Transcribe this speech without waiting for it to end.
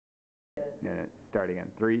No, start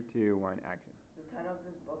again. 3, 2, 1, action. The title of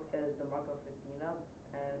this book is The Mark of Athena,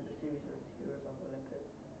 and the series is Heroes of Olympus,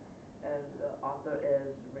 and the author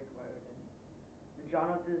is Rick Riordan. The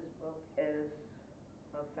genre of this book is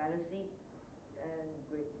fantasy and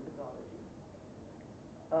Greek mythology.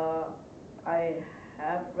 I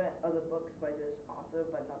have read other books by this author,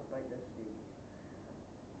 but not by this series.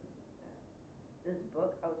 This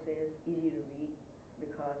book, I would say, is easy to read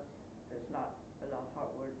because there's not a lot of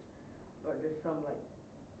hard words, but there's some like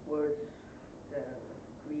words that are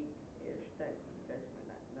Greek-ish that you guys might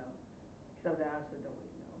not know. Some that I also don't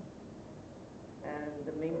really know. And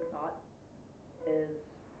the main plot is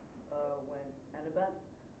when Annabeth,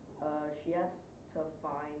 she has to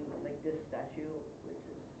find like this statue, which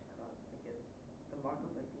is called, I guess, the Mark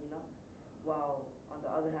of Athena, while on the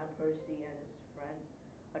other hand, Percy and his friend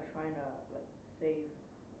are trying to like save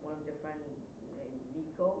one of their friends named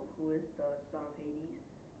Nico, who is the son of Hades,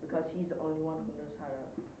 because he's the only one who knows how to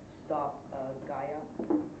stop Gaia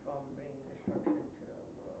from bringing destruction to the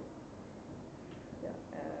world. Yeah,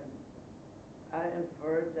 and I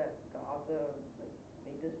inferred that the author like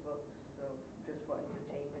made this book so just for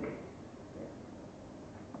entertainment. Yeah.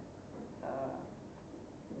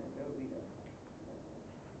 I'll read a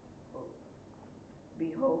quote.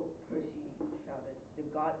 Behold, Percy shouted, the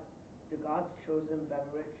God's chosen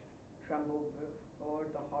beverage trembled before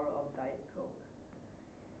the horror of Diet Coke.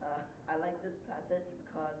 I like this passage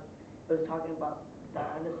because it was talking about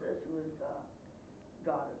Dionysus, who is the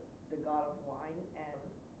god of wine, and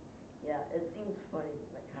yeah, it seems funny,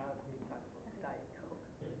 like how we talk about Diet Coke.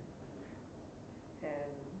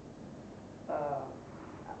 And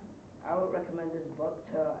I would recommend this book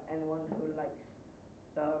to anyone who likes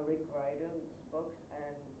Rick Riordan's books,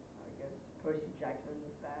 and I guess Percy Jackson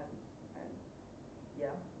fans, and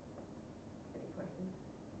yeah. Any questions?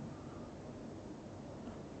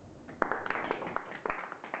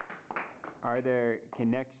 Are there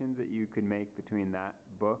connections that you could make between that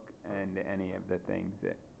book and any of the things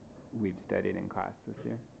that we've studied in class this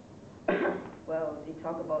year? Well, they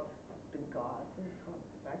talk about the gods and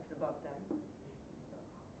facts about them. So.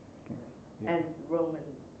 Okay. Yeah. And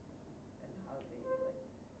Romans and how they like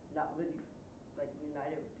not really like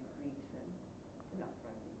united with the Greeks and they're not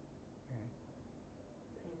friendly. Okay.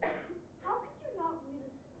 How could you not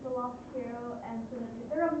read The Lost Hero and Trinity?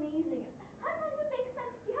 They're amazing. How does it make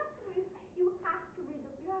sense? You have to read. You have to read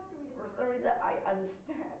them. You have to read them. For some reason, I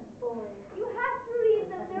understand. You have to read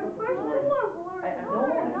them. They're first two are boring. No,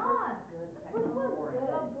 they're not. The first one is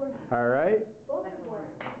good. All right. Both are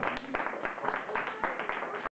boring.